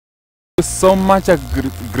So much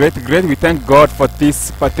great. We thank God for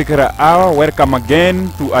this particular hour. Welcome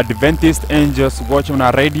again to Adventist Angels Watching on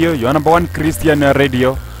our radio, your number one Christian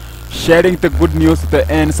radio, sharing the good news to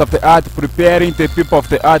the ends of the earth, preparing the people of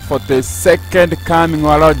the earth for the second coming of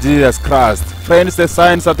our Lord Jesus Christ. Friends, the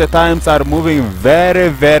signs of the times are moving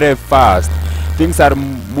very fast. Things are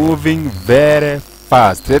moving very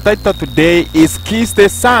fast. The title today is Kiss the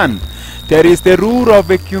Sun. There is the rule of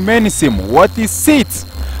ecumenism. What is it?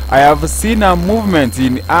 I have seen a movement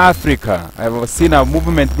in Africa. I have seen a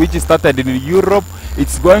movement which started in Europe.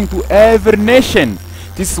 It's going to every nation.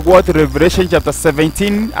 This is what Revelation chapter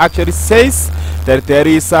 17 actually says, that there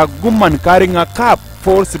is a woman carrying a cup,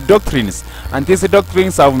 false doctrines, and these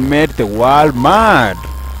doctrines have made the world mad.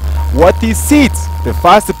 What is it? The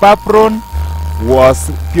first Babylon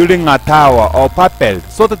was building a tower or papel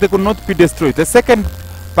so that they could not be destroyed. The second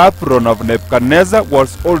Babylon of Nebuchadnezzar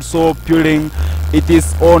was also building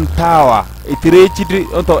its own tower. It reached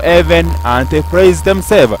unto heaven and they praised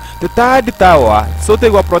themselves. The third tower, so they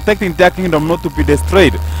were protecting their kingdom not to be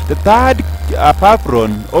destroyed. The third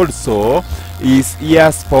Babylon also is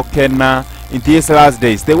here spoken in these last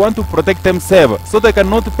days. They want to protect themselves so they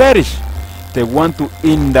cannot perish. They want to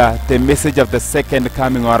hinder the message of the second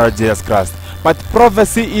coming of our Lord Jesus Christ. But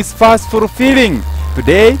prophecy is fast fulfilling.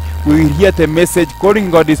 Today we will hear the message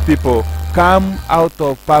calling God's people, come out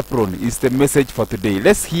of Babylon is the message for today.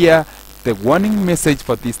 Let's hear the warning message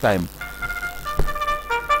for this time.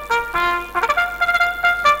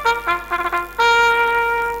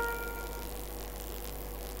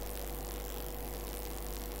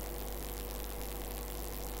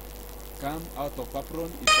 Come out of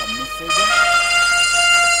Babylon is a message.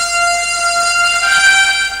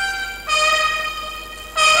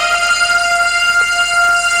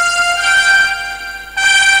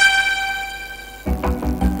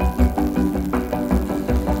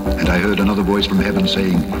 I heard another voice from heaven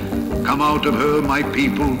saying, come out of her, my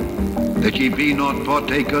people, that ye be not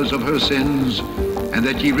partakers of her sins, and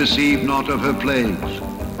that ye receive not of her plagues.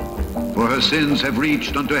 For her sins have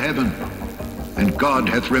reached unto heaven, and God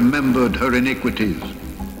hath remembered her iniquities.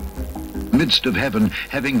 Midst of heaven,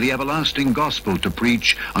 having the everlasting gospel to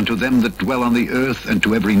preach unto them that dwell on the earth, and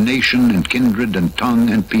to every nation, and kindred, and tongue,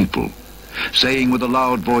 and people, saying with a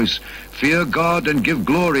loud voice, fear God, and give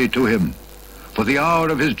glory to him, for the hour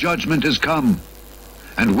of his judgment is come,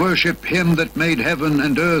 and worship him that made heaven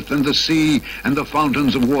and earth and the sea and the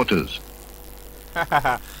fountains of waters.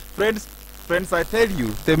 Friends, I tell you,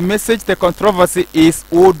 the message, the controversy is,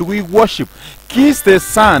 would we worship? Kiss the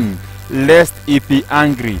sun, lest he be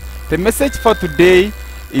angry. The message for today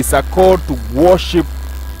is a call to worship,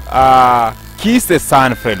 kiss the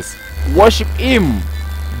sun, friends. Worship him.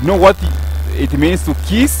 You know what it means to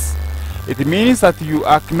kiss? It means that you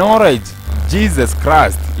acknowledge Jesus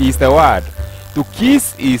Christ is the word. To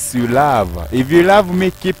kiss is you love. If you love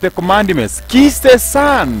me, keep the commandments. Kiss the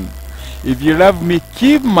Son. If you love me,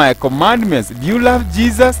 keep my commandments. Do you love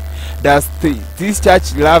Jesus? Does this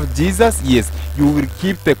church love Jesus? Yes. You will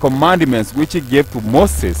keep the commandments which he gave to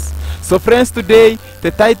Moses. So friends, today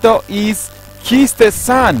the title is Kiss the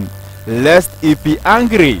Son, lest he be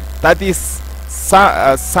angry. That is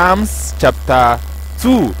Psalms chapter 2.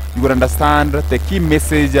 You will understand the key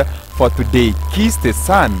message for today. Kiss the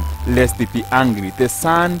Son, lest he be angry. The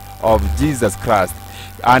Son of Jesus Christ.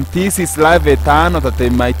 And this is life eternal, that they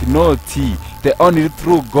might know thee, the only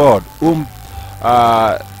true God,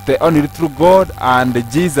 the only true God, and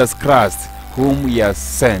Jesus Christ, whom he has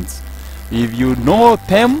sent. If you know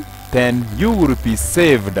them, then you will be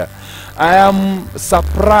saved. I am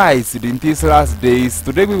surprised in these last days.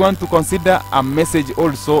 Today we want to consider a message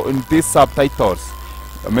also in these subtitles.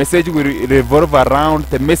 The message will revolve around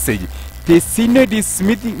the message. The synod is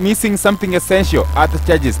missing something essential at the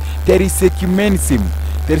churches. There is ecumenism.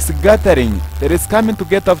 There is gathering. There is coming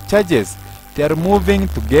together of churches. They are moving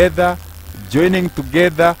together, joining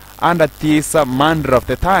together under this mantra of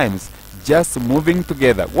the times. Just moving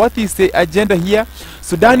together. What is the agenda here?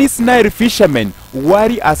 Sudanese Nile fishermen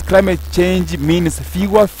worry as climate change means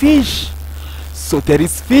fewer fish. So there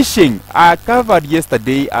is fishing. I covered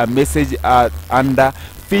yesterday a message under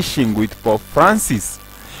fishing with Pope Francis.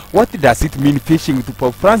 What does it mean, fishing with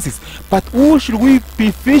Pope Francis? But who should we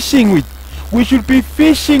be fishing with? We should be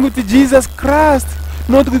fishing with Jesus Christ,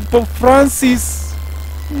 not with Pope Francis.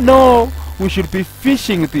 No, we should be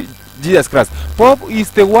fishing with Jesus Christ. Pope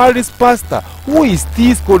is the world's pastor. Who is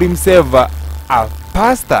this called himself a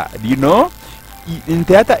pastor? Do you know? In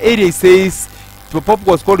the other area it says the Pope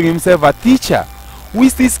was calling himself a teacher. Who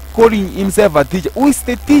is this calling himself a teacher? Who is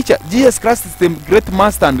the teacher? Jesus Christ is the great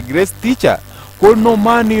master and great teacher. Call no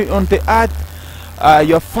man on the earth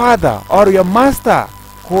your father or your master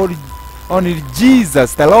called only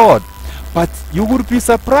Jesus the Lord. But you would be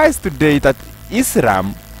surprised today that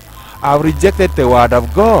Islam have rejected the word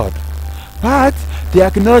of God, but they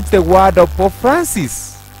acknowledge the word of Pope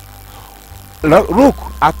Francis. Look,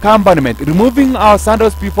 accompaniment, removing our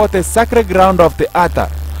sandals before the sacred ground of the altar.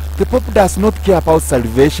 The Pope does not care about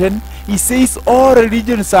salvation. He says all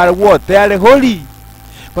religions are what? They are holy.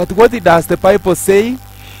 But what does the Bible say?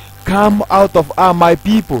 Come out of my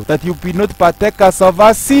people, that you be not partakers of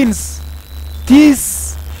our sins.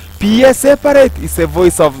 This be ye separate is the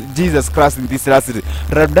voice of Jesus Christ in this last day.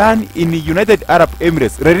 Ramadan in the United Arab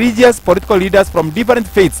Emirates, religious political leaders from different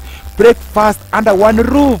faiths break fast under one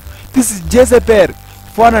roof. This is Jezebel,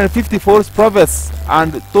 450 false prophets,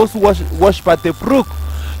 and those who worship at the brook.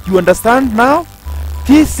 You understand now?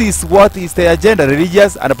 This is what is the agenda.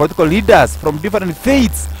 Religious and political leaders from different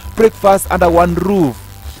faiths break fast under one roof.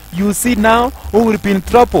 You see now who will be in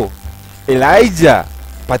trouble? Elijah.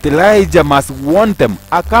 But Elijah must warn them.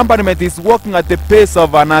 Accompaniment is walking at the pace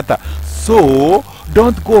of another. So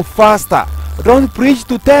don't go faster. Don't preach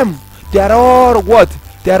to them. They are all what?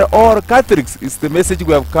 They are all Catholics. It's the message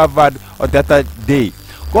we have covered on the other day.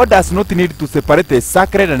 God does not need to separate the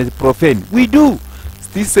sacred and the profane. We do.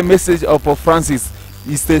 This is the message of Pope Francis.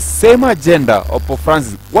 It's the same agenda of Pope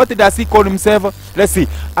Francis. What does he call himself? Let's see.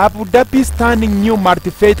 Abu Dhabi standing new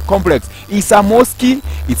multi-faith complex. It's a mosque,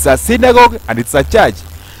 it's a synagogue, and it's a church.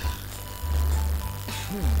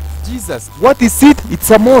 Jesus, what is it? It's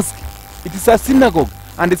a mosque, it is a synagogue,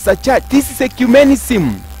 and it's a church. This is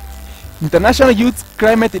ecumenism. International Youth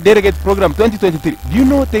Climate Delegate Program 2023. Do you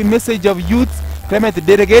know the message of Youth Climate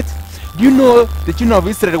Delegate? Do you know the children of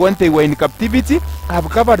Israel when they were in captivity? I have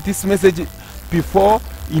covered this message before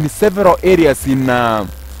in several areas in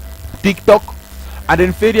TikTok and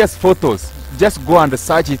in various photos. Just go and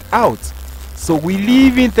search it out. So we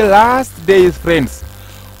live in the last days, friends,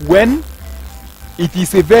 when it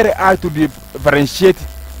is very hard to differentiate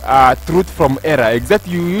truth from error.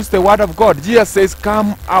 Exactly, you use the word of God. Jesus says,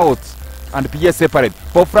 come out and be separate.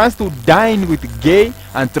 For France to dine with gay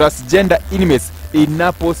and transgender inmates in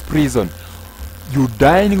Naples prison, you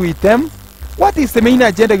dine with them? What is the main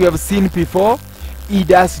agenda you have seen before? He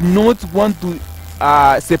does not want to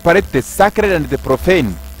separate the sacred and the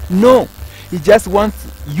profane. No, he just wants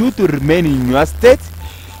you to remain in your state.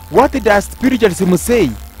 What does spiritualism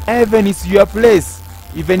say? Heaven is your place.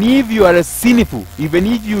 Even if you are sinful, even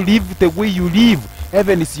if you live the way you live,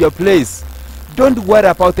 heaven is your place. Don't worry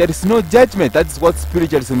about it. There is no judgment. That is what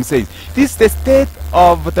spiritualism says. This is the state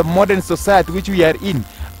of the modern society which we are in.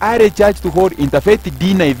 I urge church to hold interfaith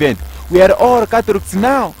dinner event. We are all Catholics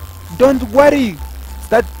now. Don't worry.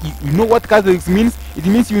 That you know what Catholics means? It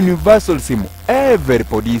means universalism.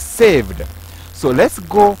 Everybody is saved. So let's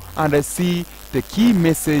go and see the key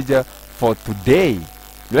message for today.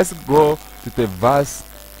 Let's go to the verse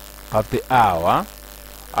of the hour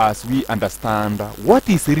as we understand what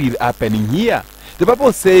is really happening here. The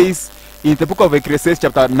Bible says in the book of Ecclesiastes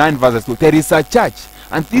chapter 9 verse 2, there is a church,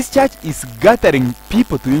 and this church is gathering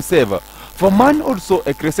people to himself. For man also,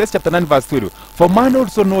 Ecclesiastes chapter 9 verse 12, for man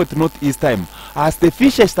also knoweth not his time, as the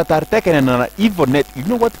fishes that are taken in an evil net. You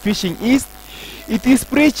know what fishing is? It is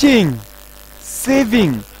preaching,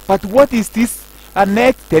 saving. But what is this? A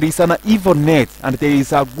net? There is an evil net, and there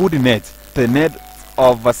is a good net, the net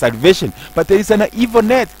of salvation. But there is an evil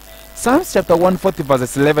net. Psalms chapter 140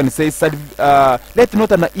 verse 11 says, let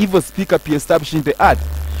not an evil speaker be established in the earth.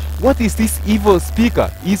 What is this evil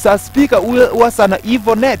speaker? Is a speaker who was an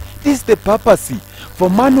evil net. This is the purpose. For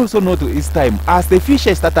man also know to his time, as the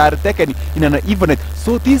fishes that are taken in an evil net.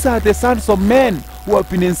 So these are the sons of men who have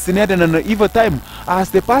been ensnared in an evil time.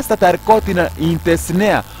 As the paths that are caught in the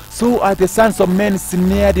snare, so are the sons of men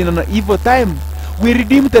snared in an evil time. We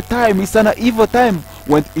redeem the time. It's an evil time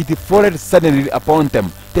when it falleth suddenly upon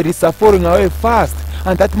them. There is a falling away fast,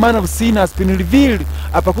 and that man of sin has been revealed.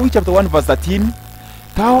 Habakkuk chapter 1 verse 13.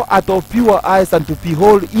 Thou art of pure eyes and to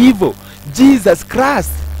behold evil. Jesus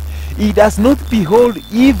Christ, he does not behold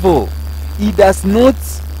evil. He does not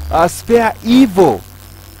spare evil.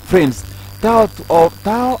 Friends, thou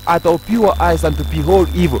art of pure eyes and to behold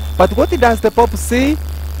evil. But what does the Pope say?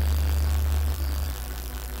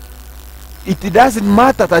 It doesn't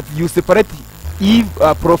matter that you separate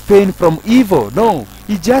profane from evil. No,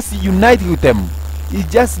 he just unites with them. He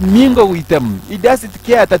just mingle with them. He doesn't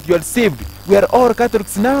care that you are saved. We are all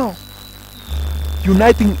Catholics now,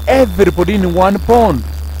 uniting everybody in one pond.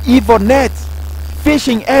 Evil net,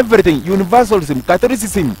 fishing everything. Universalism,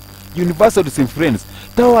 Catholicism, universalism, friends.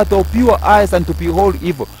 Thou art of pure eyes and to behold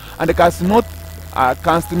evil, and canst not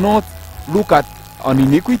look at on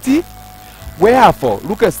iniquity. Wherefore,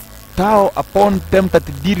 lookest thou upon them that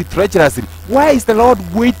deal treacherously? Why is the Lord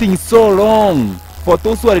waiting so long for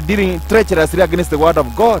those who are dealing treacherously against the word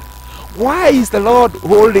of God? Why is the Lord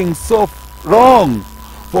holding so long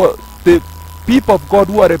for the people of God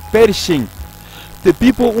who are perishing? The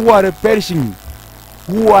people who are perishing,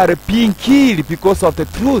 who are being killed because of the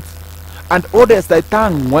truth. And orders thy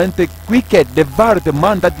tongue when the wicked devour the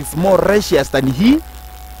man that is more righteous than he?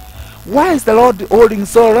 Why is the Lord holding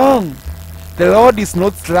so long? The Lord is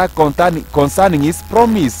not slack concerning his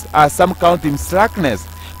promise, as some count him slackness,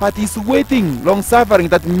 but is waiting, long suffering,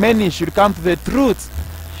 that many should come to the truth.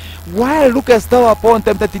 Why lookest thou upon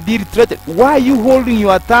them that did treachery? Why are you holding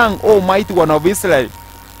your tongue, O mighty one of Israel?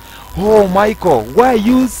 Oh Michael, why are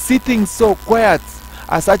you sitting so quiet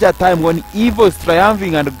at such a time when evil is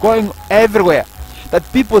triumphing and going everywhere? That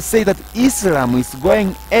people say that Islam is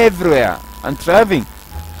going everywhere and triumphing.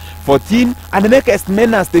 14. And makest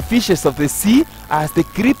men as the fishes of the sea, as the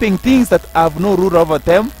creeping things that have no rule over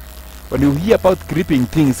them. When you hear about creeping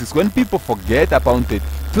things, it's when people forget about the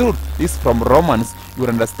truth. This is from Romans. You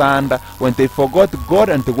understand when they forgot God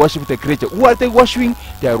and they worship the creature. Who are they worshiping?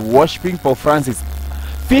 They are worshiping Pope Francis.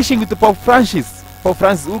 Fishing with Pope Francis. Pope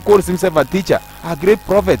Francis, who calls himself a teacher, a great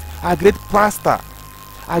prophet, a great pastor,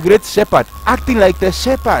 a great shepherd, acting like the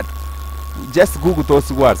shepherd. Just Google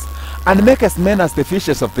those words. And makest men as the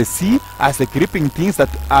fishes of the sea, as the creeping things that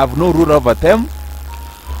have no rule over them.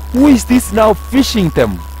 Who is this now fishing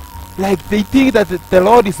them? Like they think that the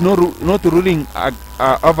Lord is not ruling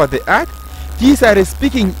over the earth. These are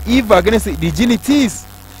speaking evil against the dignities.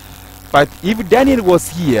 But if Daniel was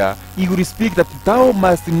here, he would speak that thou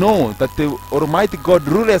must know that the Almighty God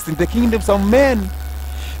ruleth in the kingdoms of men.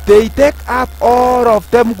 They take up all of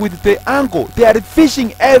them with the angle. They are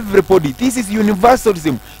fishing everybody. This is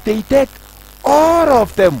universalism. They take all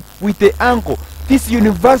of them with the angle. This is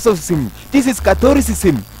universalism. This is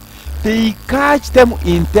Catholicism. They catch them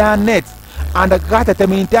in their net and gather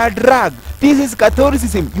them in their drag. This is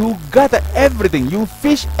Catholicism. You gather everything. You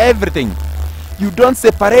fish everything. You don't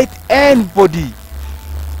separate anybody.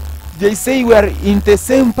 They say we are in the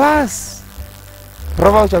same path.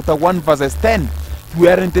 Proverbs chapter 1 verses 10. We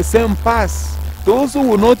are in the same path. Those who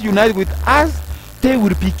will not unite with us, they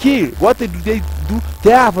will be killed. What do they do?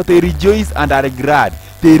 Therefore they rejoice and are glad.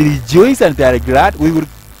 They rejoice and they are glad. We will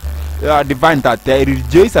divine that. They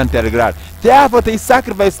rejoice and they are glad. Therefore they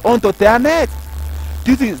sacrifice unto their net.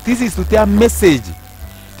 This is to their message.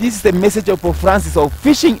 This is the message of Pope Francis of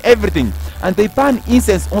fishing everything. And they burn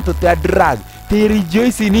incense unto their drag. They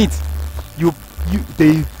rejoice in it.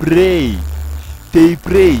 They pray. They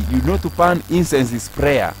pray. You know, to burn incense is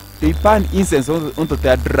prayer. They burn incense unto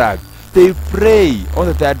their drag. They pray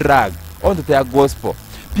unto their drag, unto their gospel.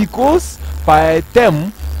 Because by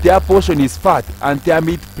them their portion is fat and their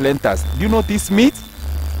meat plenteous. Do you know this meat?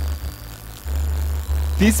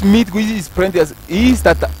 This meat which is plenteous is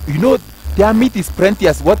that, you know, their meat is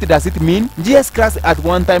plenteous. What does it mean? Jesus Christ at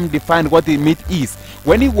one time defined what the meat is.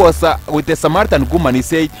 When he was with the Samaritan woman, he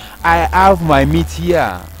said, I have my meat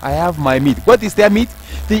here. I have my meat. What is their meat?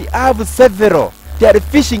 They have several. They are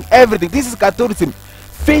fishing everything. This is Catholicism.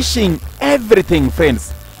 Fishing everything,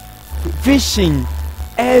 friends. Fishing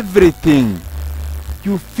everything.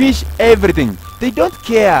 You fish everything. They don't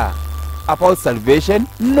care about salvation.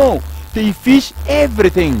 No. They fish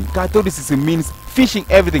everything. Catholicism means fishing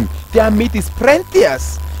everything. Their meat is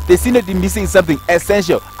plenteous. They seem to be missing something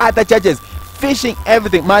essential. Other churches fishing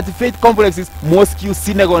everything. Multi-faith complexes, mosque,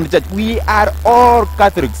 synagogue, and church. We are all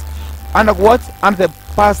Catholics. And what? And the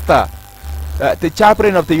pastor, the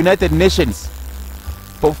chaplain of the United Nations,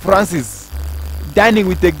 Pope Francis, dining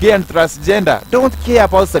with the gay and transgender. Don't care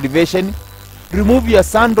about salvation. Remove your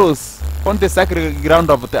sandals on the sacred ground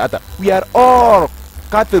of the altar. We are all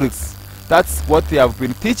Catholics. That's what they have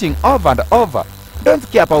been teaching over and over. Don't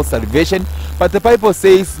care about salvation. But the Bible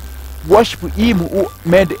says, worship him who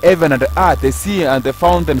made heaven and earth, the sea and the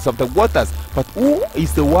fountains of the waters. But who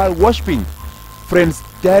is the world worshipping? Friends,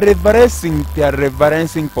 they are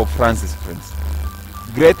reverencing Pope Francis, friends.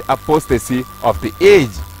 Great apostasy of the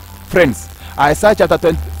age. Friends, Isaiah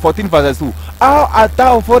chapter 14 verse 2. How art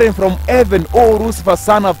thou fallen from heaven, O Lucifer,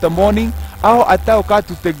 son of the morning? How art thou cut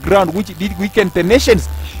to the ground, which did weaken the nations?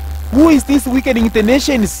 Who is this weakening the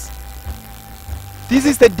nations? This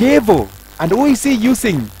is the devil. And who is he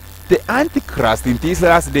using? The Antichrist in these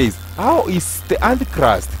last days. How is the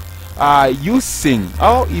Antichrist using?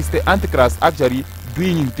 How is the Antichrist actually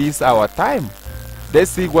doing in this our time?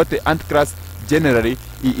 Let's see what the Antichrist generally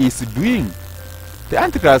is doing. The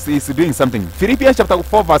Antichrist is doing something. Philippians chapter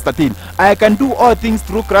 4 verse 13. I can do all things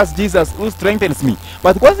through Christ Jesus who strengthens me.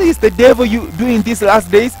 But what is the devil doing these last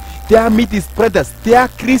days? Their meat is predators. They are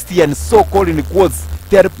Christians, so-called in quotes.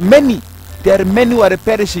 There are many who are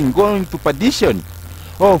perishing, going to perdition.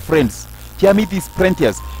 Oh, friends, their meat is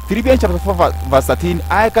predators. Philippians chapter 4 verse 13,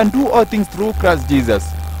 I can do all things through Christ Jesus,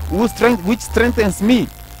 which strengthens me.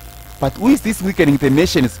 But who is this weakening the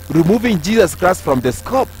nations, removing Jesus Christ from the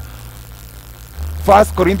scope? 1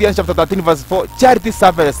 Corinthians chapter 13 verse 4, charity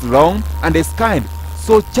suffers long and is kind.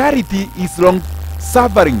 So charity is long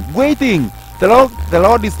suffering, waiting. The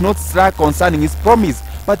Lord is not slack concerning his promise,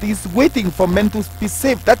 but he is waiting for men to be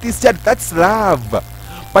saved. That is charity, that's love.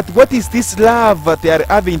 But what is this love that they are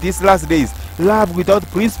having these last days? Love without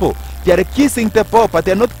principle. They are kissing the Pope, but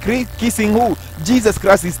they are not kissing who? Jesus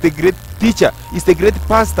Christ is the great teacher, is the great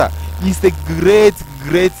pastor, is the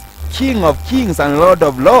great King of kings and Lord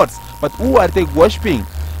of lords. But who are they worshipping?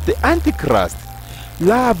 The Antichrist.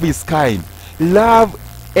 Love is kind. Love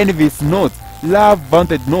envies not. Love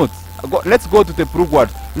vaunted not. Let's go to the proof word.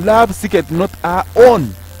 Love seeketh not our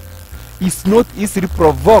own. Is not easily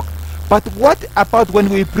provoked. But what about when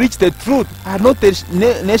we preach the truth? Are not the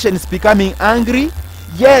nations becoming angry?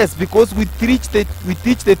 Yes, because we teach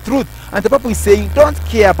the truth. And the Bible is saying, don't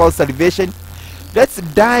care about salvation. Let's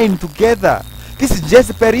dine together. This is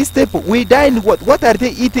Jezebel's table. We dine what? What are they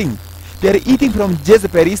eating? They are eating from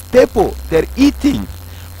Jezebel's table. They are eating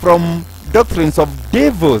from doctrines of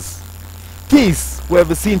devils. This we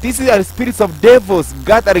have seen. These are spirits of devils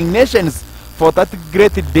gathering nations for that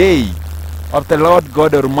great day of the Lord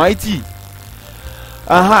God Almighty.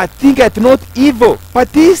 Thinketh not evil.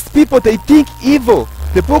 But these people, they think evil.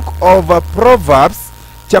 The book of Proverbs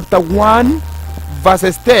chapter 1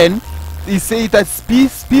 verses 10, it says that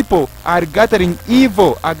these people are gathering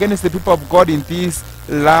evil against the people of God in these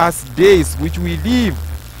last days which we live.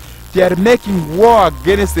 They are making war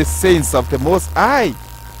against the saints of the Most High.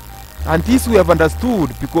 And this we have understood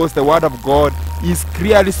because the word of God is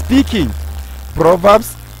clearly speaking.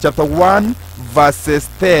 Proverbs chapter 1 verses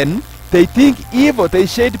 10, they think evil, they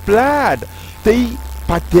shed blood,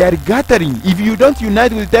 but they are gathering. If you don't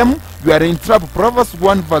unite with them, you are in trouble. Proverbs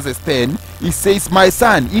 1 verses 10, it says, my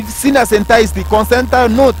son, if sinners entice thee, consent thou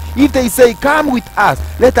not. If they say, come with us,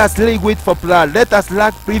 let us lay wait for blood, let us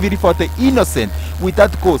lack privily for the innocent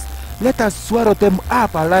without cause. Let us swallow them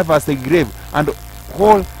up alive as the grave, and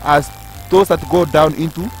whole as those that go down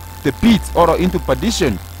into the pit or into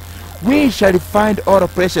perdition. We shall find all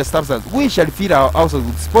precious substance. We shall fill our houses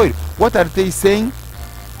with spoil. What are they saying?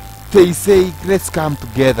 They say, let's come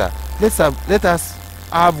together. Let us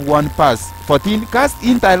have one pass. 14, cast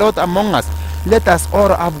in thy lot among us. Let us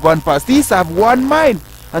all have one pass. These have one mind,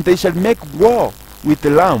 and they shall make war with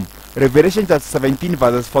the Lamb. Revelation chapter 17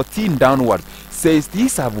 verses 14 downward says,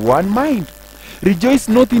 these have one mind. Rejoice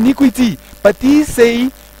not in iniquity, but these say,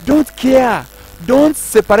 don't care. Don't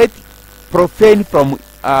separate profane from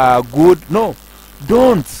good. No,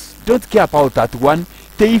 don't care about that one.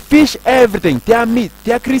 They fish everything. They are meat.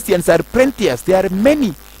 They are Christians. They are plenteous. They are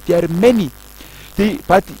many.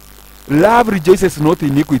 But love rejoices not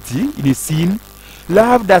in iniquity, in sin.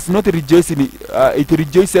 Love does not rejoice in it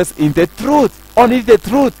rejoices in the truth. Only the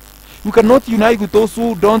truth. You cannot unite with those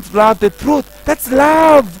who don't love the truth. That's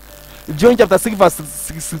love. John chapter 6 verse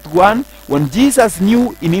 61, when Jesus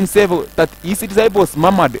knew in himself that his disciples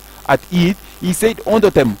murmured at it, he said unto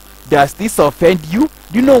them, does this offend you?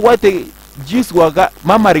 Do you know what the Jews were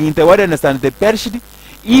murmuring in the wilderness and they perished?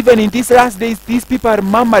 Even in these last days, these people are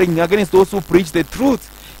murmuring against those who preach the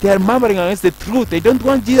truth. They are murmuring against the truth. They don't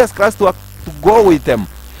want Jesus Christ to go with them.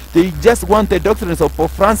 They just want the doctrines of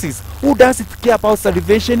Pope Francis. Who doesn't care about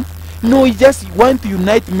salvation? No, he just wants to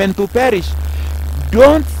unite men to perish.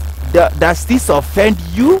 Does this offend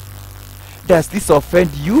you? Does this offend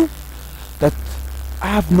you? That I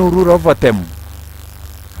have no rule over them.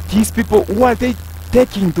 These people, who are they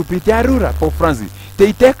taking to be their ruler, Pope Francis?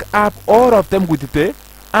 They take up all of them with the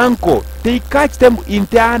ankle. They catch them in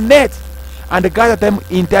their net and gather them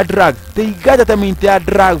in their drag. They gather them in their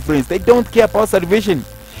drag, friends. They don't care about salvation.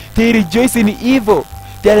 They rejoice in evil.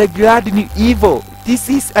 They are glad in evil. This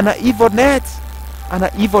is an evil net. An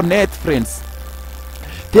evil net, friends.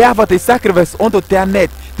 They have a sacrifice unto their net.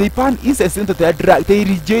 They burn incense into their drag. They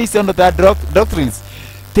rejoice under their doctrines.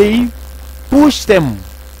 They push them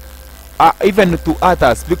even to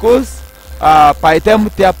others, because by them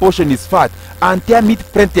their portion is fat, and their meat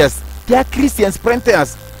plenteous. They are Christians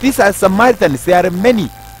plenteous. These are Samaritans. There are many.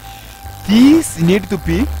 These need to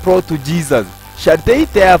be brought to Jesus. Shall they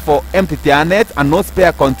therefore empty their net and not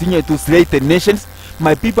spare continue to slay the nations?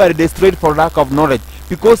 My people are destroyed for lack of knowledge.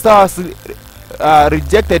 Because thou hast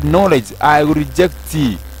rejected knowledge, I will reject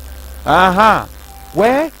thee.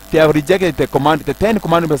 where they have rejected the 10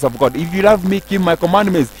 commandments of God. If you love me, keep my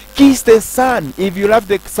commandments. Kiss the Son. If you love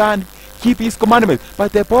the Son, keep his commandments.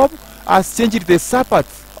 But the Pope has changed the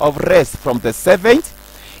Sabbath of rest from the 7th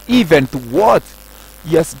even to what?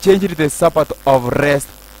 He has changed the Sabbath of rest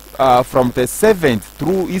from the 7th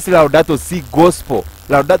through his Laudato Si gospel.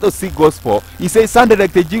 Laudato Si gospel. He says Sunday,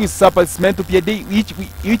 like the Jewish Sabbath, is meant to be a day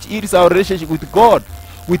which is our relationship with God,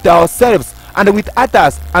 with ourselves, and with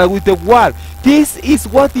others, and with the world. This is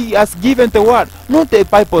what he has given the world, not the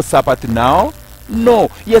Bible Sabbath now. No,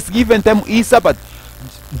 he has given them his Sabbath.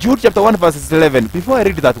 Jude chapter 1 verse 11. Before I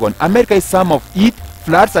read that one, America is some of it,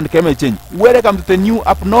 floods and climate change. Welcome to the new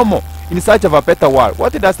abnormal in search of a better world.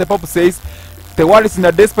 What does the Pope say? The world is in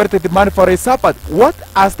a desperate demand for a Sabbath. What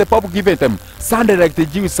has the Pope given them? Sunday, like the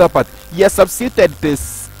Jewish Sabbath. He has substituted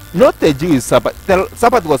this, not the Jewish Sabbath. The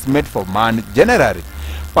Sabbath was made for man generally,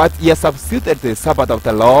 but he has substituted the Sabbath of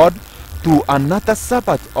the Lord to another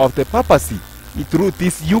Sabbath of the papacy through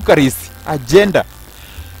this Eucharist agenda.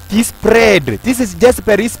 This bread, this is just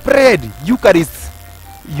very spread. Eucharist.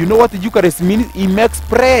 You know what the Eucharist means? He makes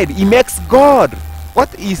bread. He makes God.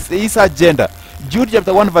 What is his agenda? Jude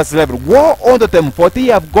chapter 1 verse 11. Woe unto them, for they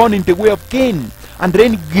have gone in the way of Cain, and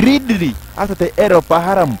reigned greedily after the heir of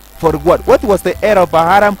Baharam. For what? What was the heir of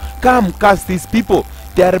Baharam? Come, cast these people.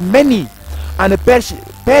 There are many, and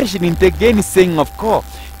perishing in the gainsaying of God.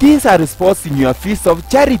 These are sports in your feast of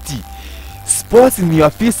charity. Sports in your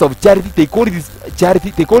feast of charity. They call it this charity.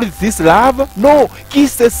 They call it this love. No,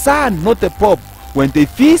 kiss the Son, not the Pope. When they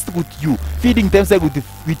feast with you, feeding themselves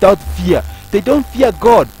without fear, they don't fear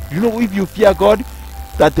God. You know, if you fear God,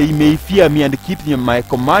 that they may fear me and keep my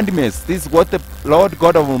commandments. This is what the Lord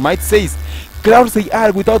God of Almighty says. Clouds they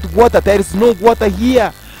are without water. There is no water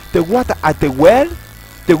here. The water at the well,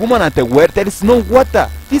 the woman at the well, there is no water.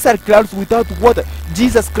 These are clouds without water.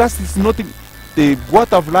 Jesus Christ is not in the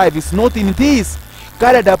water of life. Is not in this.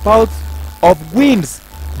 Carried about of winds.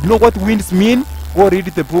 You know what winds mean? Go read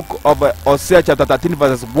the book of Osiemo chapter 13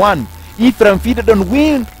 verses 1. Ephraim feeded on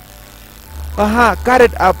wind.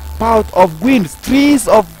 Carried about of winds, trees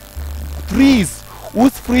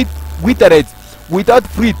whose fruit withered, without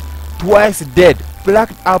fruit, twice dead,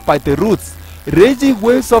 plucked up by the roots. Raging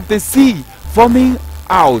waves of the sea, foaming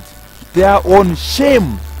out their own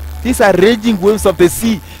shame. These are raging waves of the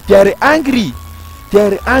sea. They are angry.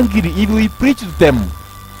 They are angry. If we preach to them,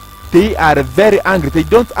 they are very angry. They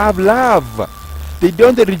don't have love. They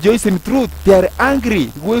don't rejoice in truth. They are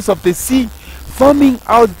angry. Waves of the sea, foaming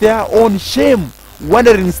out their own shame.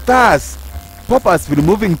 Wandering stars, Papa's been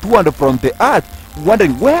moving to and from the earth,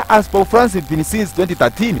 wondering where has Pope Francis been since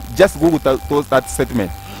 2013. Just go with that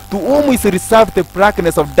statement. To whom is reserved the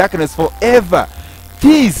blackness of darkness forever.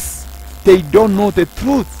 This, they don't know the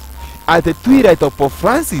truth. At the twilight of Pope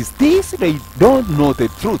Francis, this, they don't know the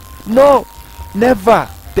truth. No, never.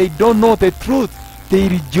 They don't know the truth. They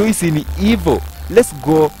rejoice in evil. Let's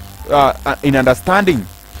go in understanding.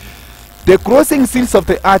 The crossing scenes of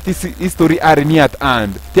the earth history are near at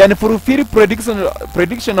hand. The unfulfilled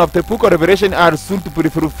prediction of the book of Revelation are soon to be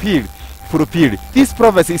fulfilled. This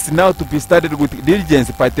prophecy is now to be studied with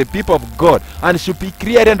diligence by the people of God and should be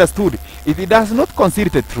clearly understood. If it does not conceal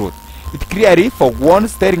the truth, it clearly for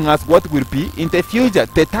once telling us what will be in the future.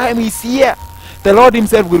 The time is here. The Lord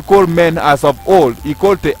himself will call men as of old. He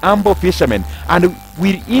called the humble fishermen, and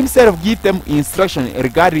will himself give them instruction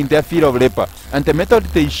regarding their field of labor and the method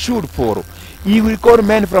they should follow. He will call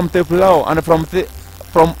men from the plow and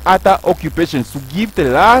from other occupations to give the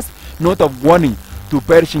last note of warning to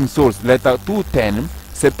perishing souls. Letter 210,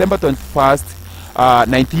 September 21st,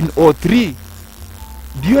 1903.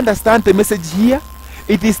 Do you understand the message here?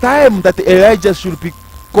 It is time that Elijah should be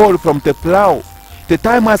called from the plow. The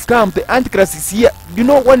time has come. The Antichrist is here. You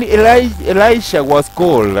know, when Elisha was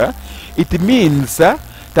called, it means that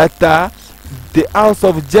the house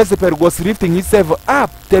of Jezebel was lifting itself up.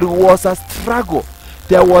 There was a struggle.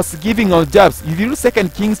 There was giving of jobs. If you read 2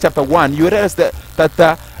 Kings chapter 1, you realize that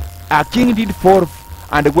a king did forth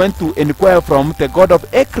and went to inquire from the god of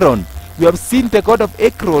Ekron. We have seen the god of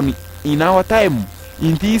Ekron in our time,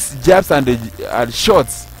 in these jabs and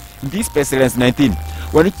shots, in this pestilence 19.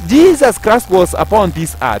 When Jesus Christ was upon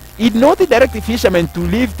this earth, he did not direct the fishermen to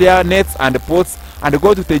leave their nets and pots and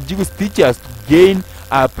go to the Jewish teachers to gain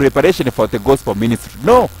preparation for the gospel ministry.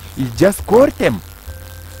 No, he just called them.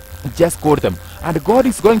 He just called them. And God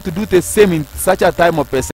is going to do the same in such a time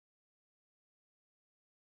of pestilence.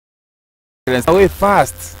 Away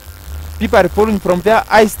fast. People are falling from their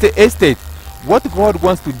estate. What God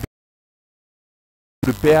wants to do,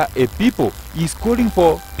 prepare a people. He's calling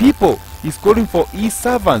for people. He's calling for his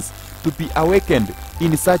servants to be awakened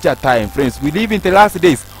in such a time. Friends, we live in the last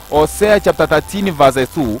days. Hosea chapter 13 verse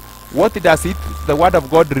 2. What does it, the word of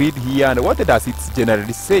God, read here, and what does it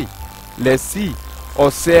generally say? Let's see.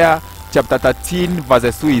 Hosea chapter 13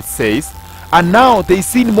 verse 2, it says, "And now they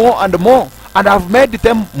sin more and more, and have made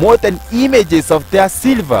them molten images of their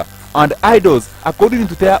silver and idols according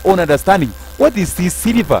to their own understanding." What is this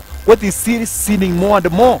silver? What is this sinning more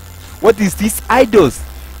and more? What is these idols?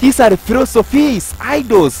 These are philosophies,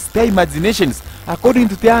 idols, their imaginations according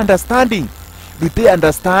to their understanding. Do they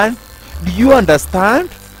understand? Do you understand?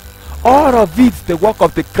 All of it, the work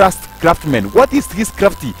of the craftsmen. What is this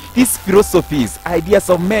crafty? These philosophies, ideas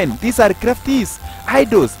of men. These are crafties,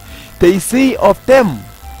 idols. They say of them,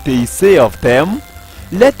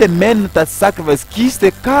 let the men that sacrifice kiss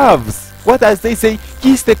the calves. What does they say?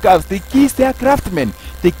 Kiss the calves. They kiss their craftsmen.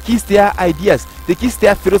 They kiss their ideas. They kiss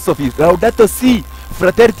their philosophies. Laudato Si,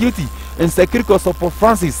 Frater Tutti, and Sacrificos of Pope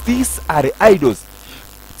Francis. These are the idols.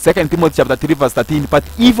 2 Timothy chapter 3 verse 13, "But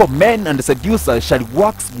evil men and seducers shall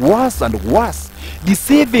wax worse and worse,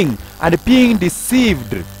 deceiving and being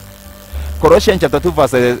deceived." Colossians chapter 2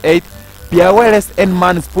 verse 8, "Be aware lest any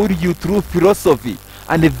man spoil you through philosophy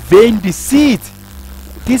and vain deceit."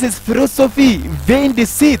 This is philosophy, vain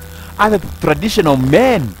deceit, and the tradition of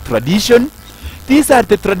men. Tradition? These are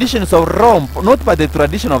the traditions of Rome, not by the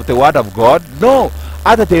tradition of the word of God. No,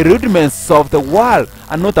 other the rudiments of the world,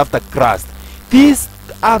 and not after Christ. These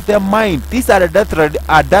have their mind. These are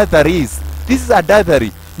adulteries. This is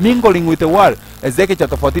adultery, mingling with the world. Ezekiel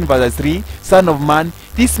chapter 14 verse 3, "Son of man,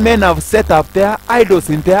 these men have set up their idols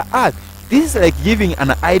in their heart." This is like giving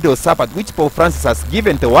an idol Sabbath, which Pope Francis has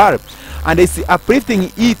given the world, and they see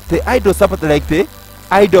uplifting it, the idol Sabbath, like the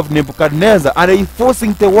idol of Nebuchadnezzar, and they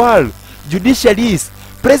forcing the world, judiciaries,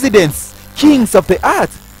 presidents, kings of the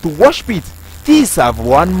earth to worship it. These have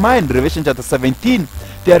one mind. Revelation chapter 17.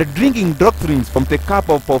 They are drinking doctrines from the cup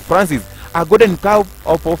of Pope Francis, a golden cup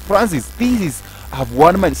of Pope Francis. These have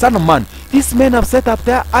one mind. Son of man, these men have set up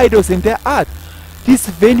their idols in their heart, this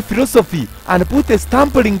vain philosophy, and put a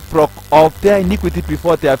stumbling block of their iniquity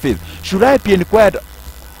before their face. Should I be inquired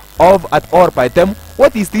of at all by them?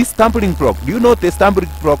 What is this stumbling block? Do you know the stumbling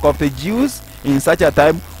block of the Jews? In such a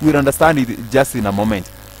time, we'll understand it just in a moment.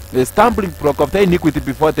 The stumbling block of their iniquity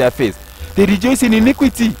before their face. They rejoice in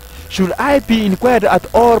iniquity. Should I be inquired at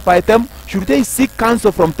all by them? Should they seek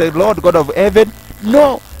counsel from the Lord God of heaven?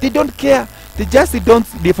 No, they don't care. They just don't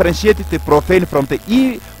differentiate the profane from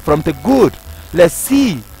the good. Let's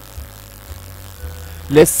see.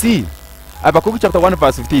 Habakkuk chapter 1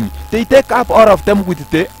 verse 15. They take up all of them with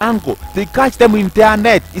the ankle. They catch them in their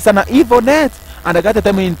net. It's an evil net. And they gather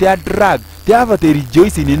them in their drag. Therefore they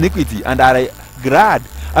rejoice in iniquity and are glad.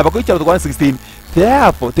 Habakkuk chapter 1:16.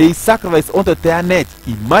 Therefore they sacrifice unto their net.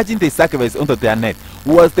 Imagine they sacrifice unto their net.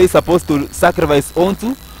 Who was they supposed to sacrifice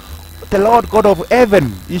unto? The Lord God of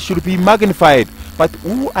heaven. He should be magnified. But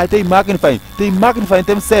who are they magnifying? They magnify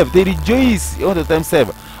themselves. They rejoice unto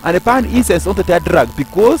themselves. And they burn incense unto their drag,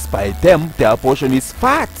 because by them their portion is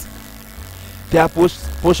fat. Their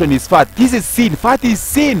portion is fat. This is sin. Fat is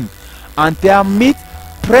sin. And their meat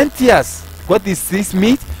plenteous. What is this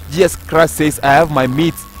meat? Jesus Christ says, I have my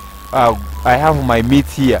meat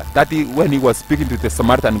here. That is when he was speaking to the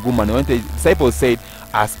Samaritan woman. When the disciples said,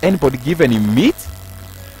 has anybody given him meat?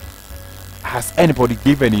 Has anybody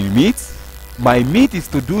given him meat? My meat is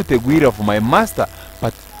to do the will of my master.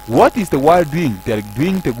 But what is the world doing? They are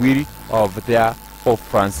doing the will of their Pope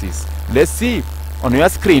Francis. Let's see on your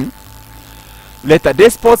screen. Later,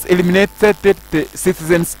 despots eliminated the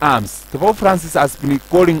citizens' arms. The Pope Francis has been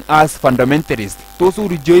calling us fundamentalists. Those who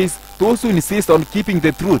rejoice, those who insist on keeping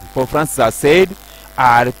the truth, Pope Francis has said,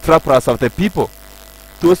 are trappers of the people.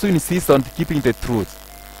 Those who insist on keeping the truth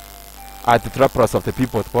are the trappers of the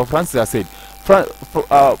people. Pope Francis has said.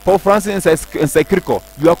 Pope Francis encyclical,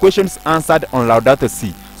 your questions answered on Laudato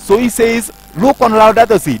Si. So he says, look on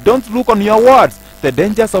Laudato Si, don't look on your words. The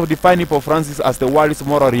dangers of defining Pope Francis as the world's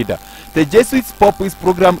moral leader. The Jesuits' populist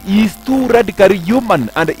program is too radically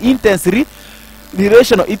human and intensely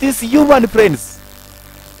relational. It is human, friends.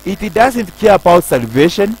 It doesn't care about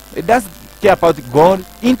salvation. It doesn't care about God.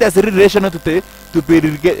 Intensely relational to be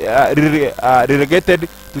relegated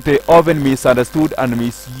to the often misunderstood and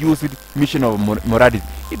misused mission of morality.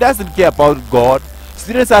 It doesn't care about God.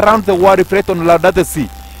 Students around the world reflect on Laudato Si.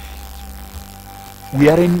 We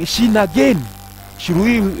are in China again. Should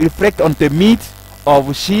we reflect on the meat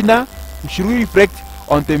of China? Should we reflect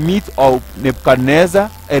on the meat of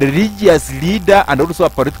Nebuchadnezzar, a religious leader and also a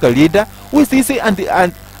political leader? Who is this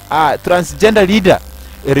transgender leader,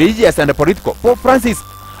 a religious and a political? Pope Francis,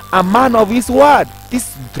 a man of his word.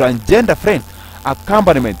 This transgender friend,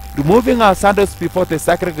 accompaniment, removing our sandals before the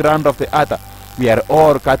sacred ground of the altar. We are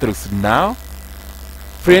all Catholics now.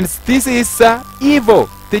 Friends, this is evil.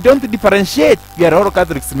 They don't differentiate. We are all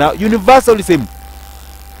Catholics now. Universalism.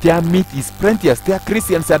 Their meat is plenteous. Their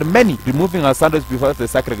Christians are many, removing our sandals before the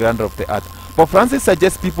sacred ground of the altar. Pope Francis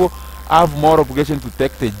suggests people have more obligation to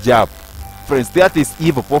take the jab. Friends, that is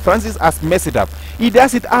evil. Pope Francis has messed it up. He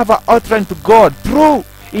doesn't have an outline to God. True.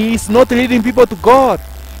 He is not leading people to God.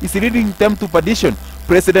 He's leading them to perdition.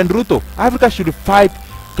 President Ruto, Africa should fight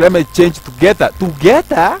climate change together.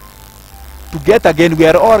 Together again. We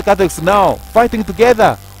are all Catholics now, fighting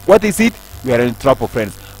together. What is it? We are in trouble,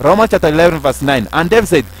 friends. Romans chapter 11 verse 9. And David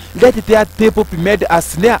said, let their table be made a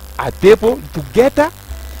snare. A table together?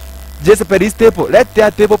 Jezebel's table. Let their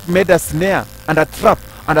table be made a snare and a trap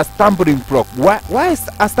and a stumbling block. Why is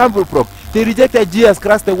a stumbling block? They rejected Jesus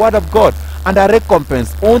Christ, the word of God, and a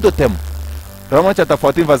recompense unto them. Romans chapter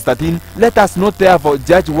 14 verse 13. Let us not therefore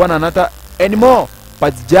judge one another anymore,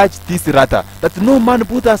 but judge this rather, that no man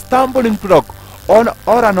put a stumbling block on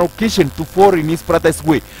or an occasion to fall in his brother's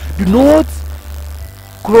way. Do not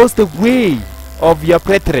close the way of your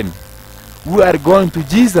brethren who are going to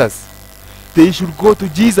Jesus. They should go to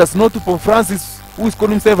Jesus, not to Pope Francis, who is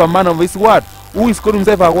calling himself a man of his word, who is calling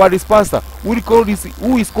himself a word pastor, who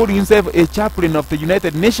is calling himself a chaplain of the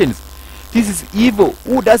United Nations. This is evil.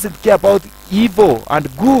 Who doesn't care about evil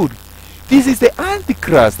and good? This is the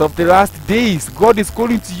Antichrist of the last days. God is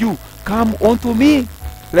calling to you, come unto me.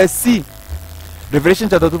 Let's see. Revelation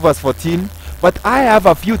chapter 2 verse 14. But I have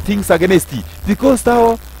a few things against thee, because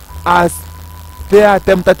thou hast there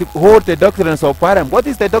attempted to hold the doctrines of Param. What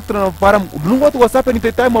is the doctrine of Param? You know what was happening at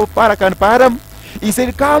the time of Barak and Param? He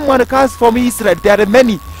said, come and cast from Israel. There are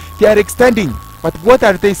many. They are extending. But what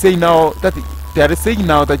are they saying now? That they are saying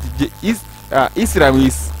now that Israel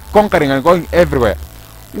is conquering and going everywhere.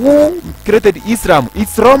 Who created Islam?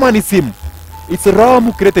 It's Romanism. It's Rome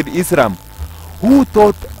who created Islam. Who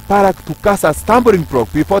taught Barak to cast a stumbling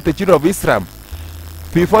block before the children of Islam?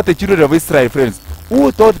 Before the children of Israel, friends.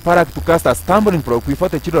 Who taught Barak to cast a stumbling block before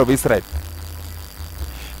the children of Israel?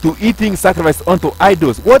 To eating sacrifice unto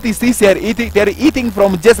idols. What is this they are eating? They are eating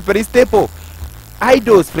from Jezebel's table.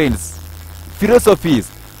 Idols, friends. Philosophies.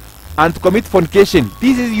 And to commit fornication.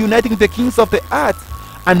 This is uniting the kings of the earth.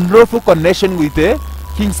 Unlawful connection with the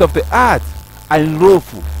kings of the earth.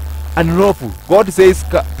 Unlawful. Unlawful. God says,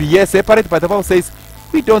 be ye separate, but the Bible says,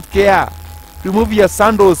 we don't care. Remove your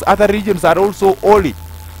sandals. Other regions are also holy.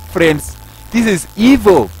 Friends, this is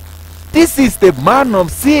evil. This is the man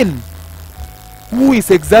of sin, who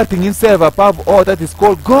is exalting himself above all that is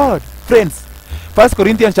called God. Friends, 1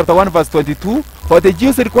 Corinthians chapter 1 verse 22. For the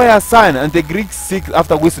Jews require a sign, and the Greeks seek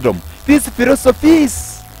after wisdom. These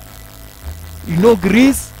philosophies. You know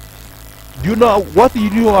Greece? Do you know what you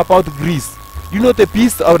know about Greece? You know the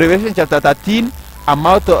beast of Revelation chapter 13, a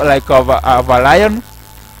mouth like of a lion,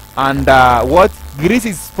 and what? Greece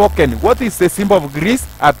is spoken. What is the symbol of Greece?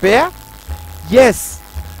 A bear? Yes,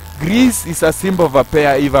 Greece is a symbol of a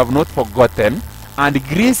bear, if I have not forgotten. And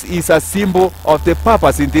Greece is a symbol of the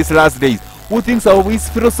purpose in these last days. Who thinks of his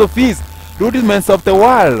philosophies, rudiments of the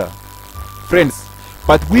world? Friends,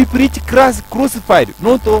 but we preach Christ crucified,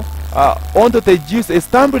 not unto the Jews a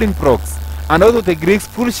stumbling blocks, and unto the Greeks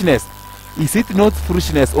foolishness. Is it not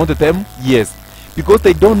foolishness unto them? Yes, because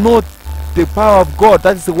they don't know the power of God.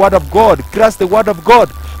 That is the word of God. Christ, the word of God.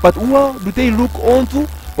 But who do they look unto?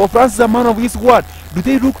 For Francis, a man of his word. Do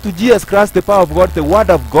they look to Jesus Christ, the power of God, the word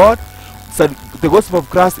of God? So the gospel of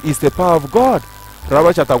Christ is the power of God.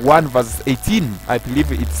 Romans chapter 1 verse 18. I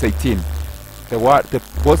believe it's 18. The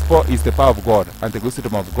gospel is the power of God and the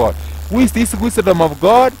wisdom of God. Who is this wisdom of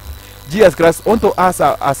God? Jesus Christ. Unto us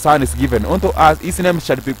a son is given. Unto us his name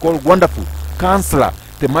shall be called Wonderful, Counselor,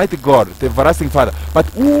 the Mighty God, the Everlasting Father. But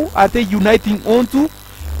who are they uniting unto?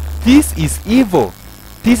 This is evil.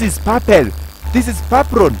 This is Papel. This is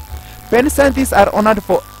Papron. Pen scientists are honored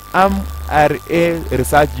for mRNA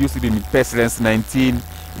research used in pestilence 19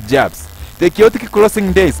 jabs. The chaotic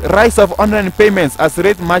closing days, rise of online payments as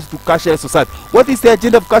rate match to cashless society. What is the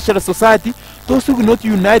agenda of cashless society? Those who will not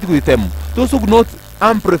unite with them, those who will not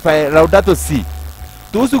amplify Laudato Si,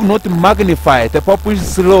 those who will not magnify the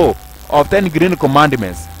populist law of 10 green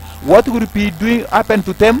commandments. What will be doing happen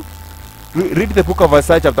to them? Read the book of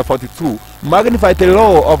Isaiah chapter 42. Magnify the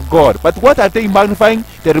law of God. But what are they magnifying?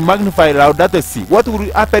 They will magnify Laudato Si. What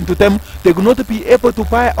will happen to them? They will not be able to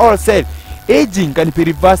buy or sell. Aging can be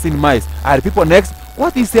reversed in mice. Are people next?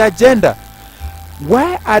 What is the agenda?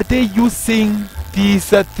 Why are they using this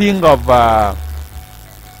thing of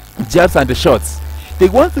jabs and shots? They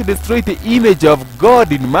want to destroy the image of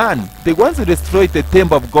God in man. They want to destroy the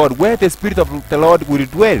temple of God, where the Spirit of the Lord will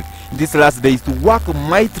dwell in these last days, to work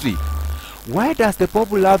mightily. Why does the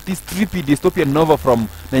Pope love this trippy dystopian novel from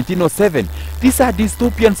 1907? These are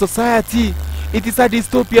dystopian society. It is a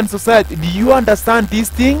dystopian society. Do you understand these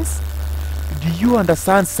things? Do you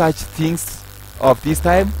understand such things of this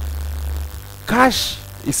time? Cash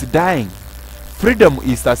is dying. Freedom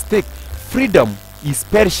is at stake. Freedom is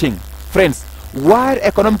perishing. Friends, World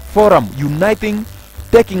Economic Forum uniting,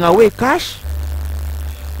 taking away cash.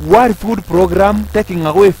 World Food Program taking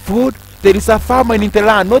away food. There is a famine in the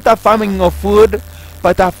land, not a famine of food,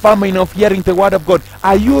 but a famine of hearing the word of God.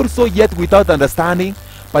 Are you also yet without understanding?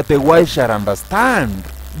 But the world shall understand.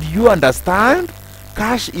 Do you understand?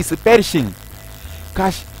 Cash is perishing.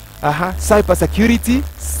 Cash, cyber security,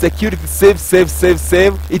 save.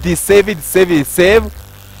 It is save.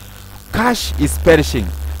 Cash is perishing.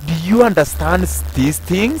 Do you understand these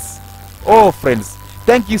things? Oh friends,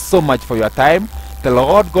 thank you so much for your time. The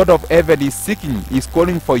Lord God of heaven is seeking, is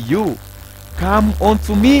calling for you. Come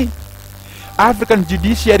unto me. African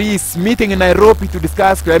judiciary is meeting in Nairobi to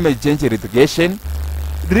discuss climate change litigation.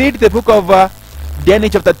 Read the book of Daniel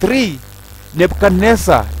chapter 3.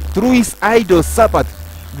 Nebuchadnezzar, through his idol Sabbath,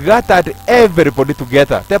 gathered everybody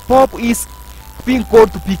together. The Pope is being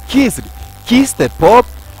called to be kissed. Kiss the Pope.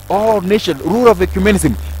 All nations, rule of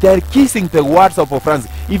ecumenism, they are kissing the words of France.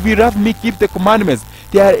 If you love me, keep the commandments.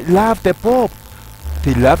 They love the Pope.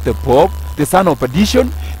 They love the Pope, the son of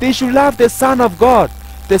perdition. They should love the Son of God,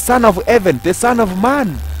 the Son of heaven, the Son of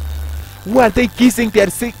man. Who are they kissing? They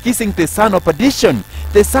are kissing the Son of perdition.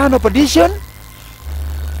 The Son of perdition?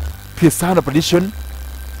 The Son of perdition?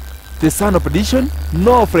 The Son of perdition?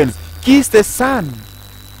 No, friends. Kiss the Son.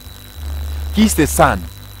 Kiss the Son.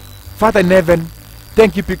 Father in heaven,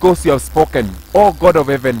 thank you because you have spoken. Oh God of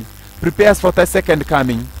heaven, prepare us for the second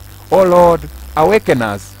coming. Oh Lord, awaken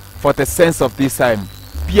us for the sense of this time.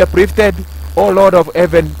 Be uplifted, O Lord of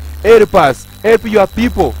heaven. Help us, help your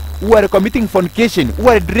people who are committing fornication, who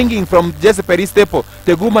are drinking from Jezebel's table,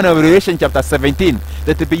 the woman of Revelation chapter 17,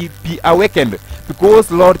 that they be awakened, because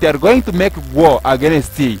Lord, they are going to make war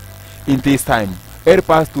against thee in this time. Help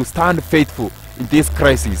us to stand faithful in this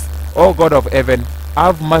crisis. O God of heaven,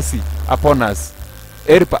 have mercy upon us.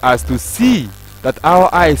 Help us to see that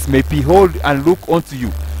our eyes may behold and look unto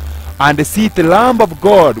you, and see the Lamb of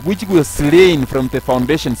God which was slain from the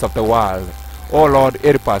foundations of the world. Oh Lord,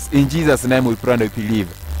 help us. In Jesus' name we pray and we believe.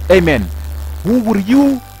 Amen. Who will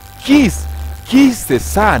you kiss? Kiss the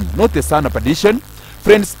Son, not the son of perdition.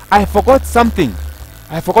 Friends, I forgot something.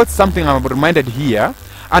 I'm reminded here.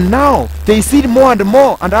 And now they see more and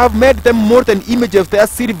more, and I have made them more than image of their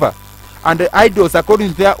silver and the idols according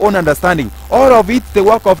to their own understanding. All of it the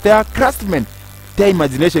work of their craftsmen, their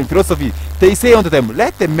imagination, philosophy. They say unto them,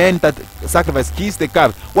 let the men that sacrifice kiss the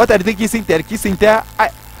calves. What are they kissing? They are kissing their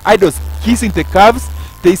idols, kissing the calves.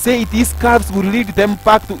 They say these calves will lead them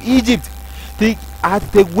back to Egypt. They, at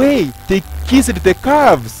the way, they kissed the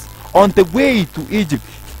calves. On the way to Egypt,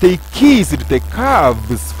 they kissed the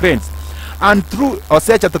calves, friends. And through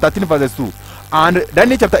Hosea chapter 13 verse 2, and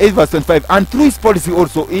Daniel chapter 8 verse 25, and through his policy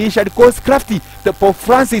also, he shall cause crafty. The Pope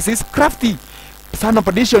Francis is crafty. Son of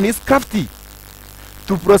perdition is crafty,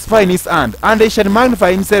 to prosper in his hand, and he shall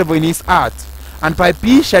magnify himself in his heart, and by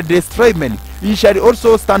peace shall destroy many. He shall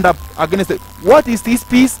also stand up against it. What is this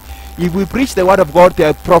peace? If we preach the word of God, they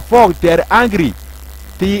are provoked, they are angry,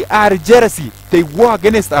 they are jealousy, they war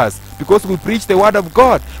against us because we preach the word of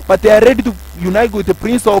God. But they are ready to unite with the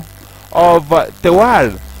prince of the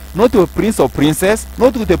world, not with the prince or princess,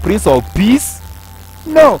 not with the prince of peace.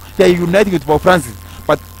 No, they are uniting with Pope Francis.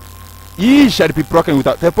 But he shall be broken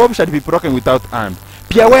without, the Pope shall be broken without hand.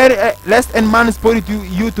 Be aware lest any man spoil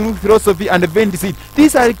you through philosophy and vain deceit.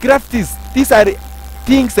 These are crafties. These are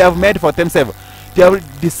things they have made for themselves. They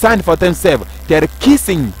have designed for themselves. They are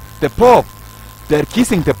kissing the Pope. They are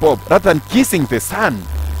kissing the Pope rather than kissing the Son.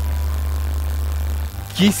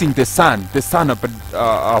 Kissing the Son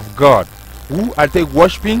of God. Who are they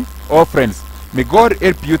worshipping? Oh friends, may God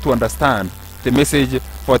help you to understand the message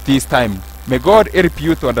for this time. May God help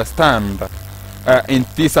you to understand in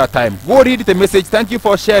this time. Go read the message. Thank you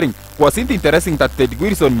for sharing. Was it interesting that the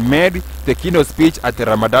Wilson made the keynote speech at the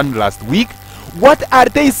Ramadan last week? What are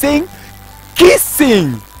they saying?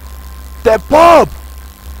 Kissing the Pope.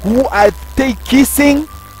 Who are they kissing?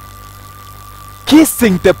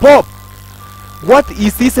 Kissing the Pope. What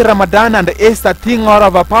is this Ramadan and Easter thing all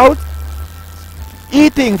about?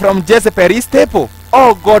 Eating from Jezebel's table.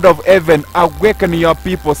 Oh God of heaven, awaken your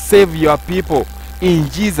people, save your people. In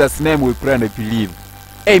Jesus' name we pray and believe.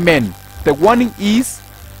 Amen. The warning is,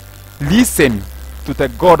 listen to the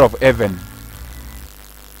God of heaven.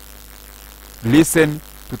 Listen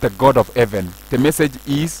to the God of heaven. The message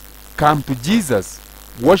is, come to Jesus.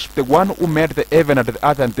 Worship the one who made the heaven and the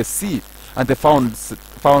earth and the sea and the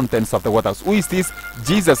fountains of the waters. Who is this?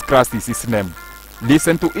 Jesus Christ is his name.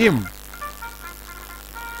 Listen to him.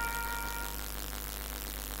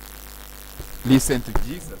 Listen to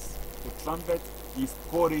Jesus. The trumpet is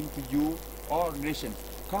calling to you, all nations.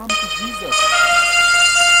 Come to Jesus.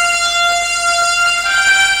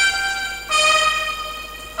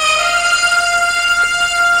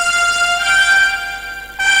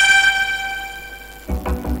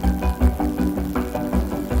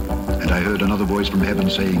 And I heard another voice from heaven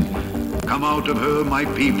saying, come out of her, my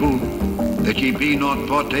people, that ye be not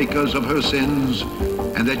partakers of her sins,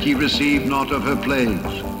 and that ye receive not of her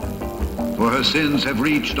plagues. For her sins have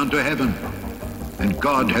reached unto heaven, and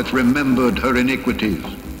God hath remembered her iniquities.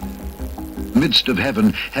 Midst of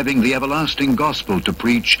heaven, having the everlasting gospel to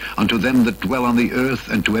preach unto them that dwell on the earth,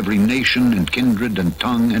 and to every nation and kindred and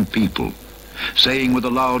tongue and people, saying with a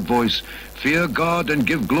loud voice, fear God and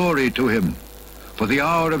give glory to him, for the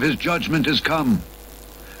hour of his judgment is come,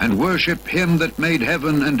 and worship him that made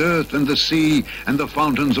heaven and earth and the sea and the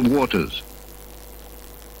fountains of waters.